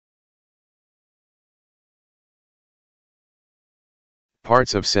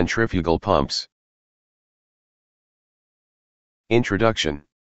Parts of centrifugal pumps. Introduction.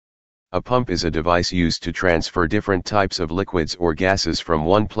 A pump is a device used to transfer different types of liquids or gases from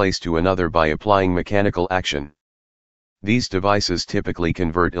one place to another by applying mechanical action. These devices typically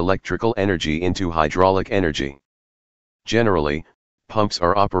convert electrical energy into hydraulic energy. Generally, pumps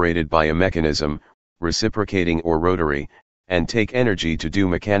are operated by a mechanism, reciprocating or rotary, and take energy to do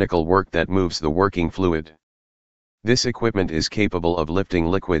mechanical work that moves the working fluid. This equipment is capable of lifting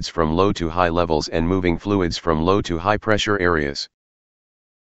liquids from low to high levels and moving fluids from low to high pressure areas.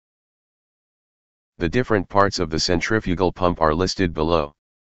 The different parts of the centrifugal pump are listed below.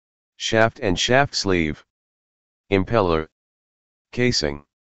 Shaft and shaft sleeve. Impeller. Casing.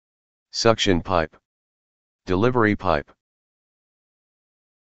 Suction pipe. Delivery pipe.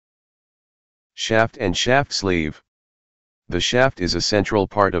 Shaft and shaft sleeve. The shaft is a central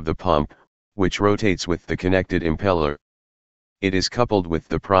part of the pump, which rotates with the connected impeller. It is coupled with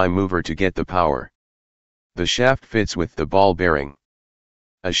the prime mover to get the power. The shaft fits with the ball bearing.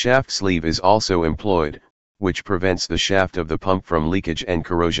 A shaft sleeve is also employed, which prevents the shaft of the pump from leakage and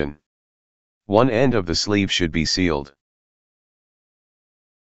corrosion. One end of the sleeve should be sealed.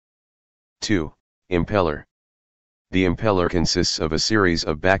 2. Impeller. The impeller consists of a series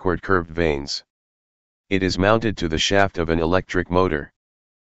of backward curved vanes. It is mounted to the shaft of an electric motor.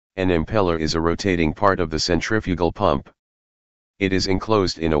 An impeller is a rotating part of the centrifugal pump. It is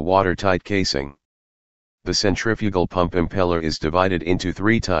enclosed in a watertight casing. The centrifugal pump impeller is divided into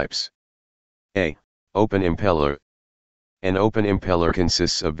three types. A. Open impeller. An open impeller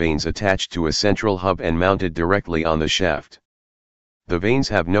consists of vanes attached to a central hub and mounted directly on the shaft. The vanes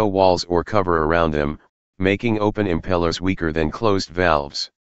have no walls or cover around them, making open impellers weaker than closed valves.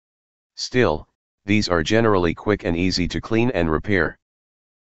 Still, these are generally quick and easy to clean and repair.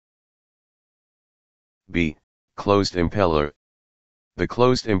 B. Closed impeller. The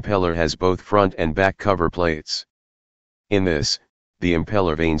closed impeller has both front and back cover plates. In this, the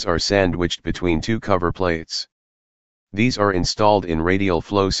impeller vanes are sandwiched between two cover plates. These are installed in radial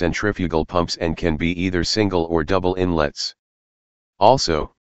flow centrifugal pumps and can be either single or double inlets.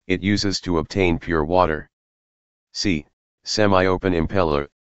 Also, it uses to obtain pure water. C. Semi-open impeller.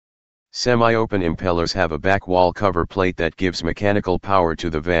 Semi-open impellers have a back wall cover plate that gives mechanical power to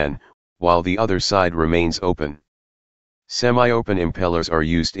the van, while the other side remains open. Semi-open impellers are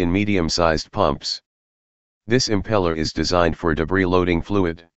used in medium-sized pumps. This impeller is designed for debris loading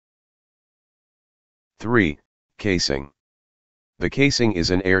fluid. 3. Casing. The casing is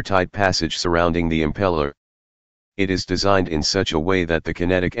an airtight passage surrounding the impeller. It is designed in such a way that the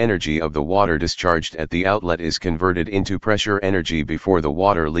kinetic energy of the water discharged at the outlet is converted into pressure energy before the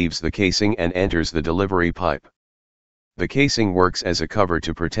water leaves the casing and enters the delivery pipe. The casing works as a cover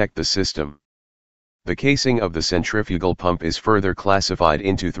to protect the system. The casing of the centrifugal pump is further classified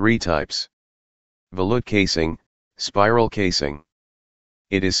into three types. Volute casing, spiral casing.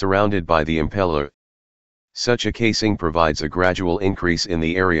 It is surrounded by the impeller. Such a casing provides a gradual increase in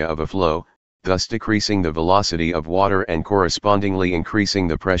the area of a flow, thus decreasing the velocity of water and correspondingly increasing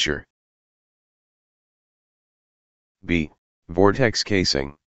the pressure. B. Vortex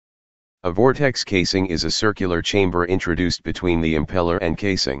casing. A vortex casing is a circular chamber introduced between the impeller and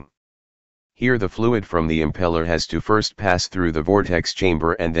casing. Here the fluid from the impeller has to first pass through the vortex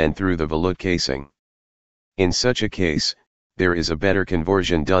chamber and then through the volute casing. In such a case, there is a better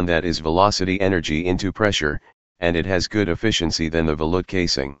conversion done, that is velocity energy into pressure, and it has good efficiency than the volute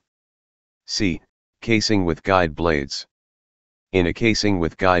casing. C. Casing with guide blades. In a casing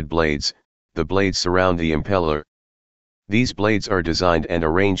with guide blades, the blades surround the impeller. These blades are designed and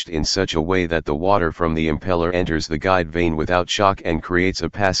arranged in such a way that the water from the impeller enters the guide vane without shock and creates a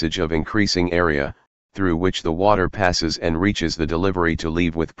passage of increasing area, through which the water passes and reaches the delivery to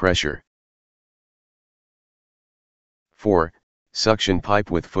leave with pressure. 4. Suction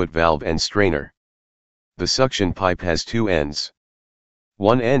pipe with foot valve and strainer. The suction pipe has two ends.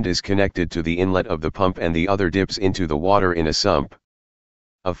 One end is connected to the inlet of the pump and the other dips into the water in a sump.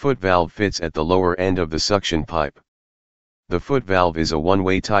 A foot valve fits at the lower end of the suction pipe. The foot valve is a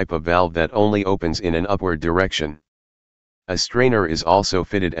one-way type of valve that only opens in an upward direction. A strainer is also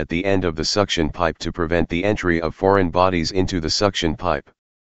fitted at the end of the suction pipe to prevent the entry of foreign bodies into the suction pipe.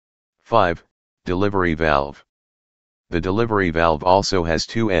 5. Delivery valve. The delivery valve also has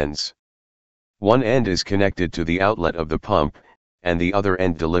two ends. One end is connected to the outlet of the pump, and the other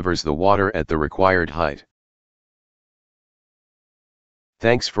end delivers the water at the required height.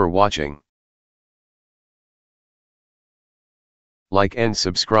 Thanks for watching. Like and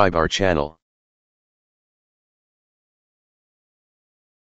subscribe our channel.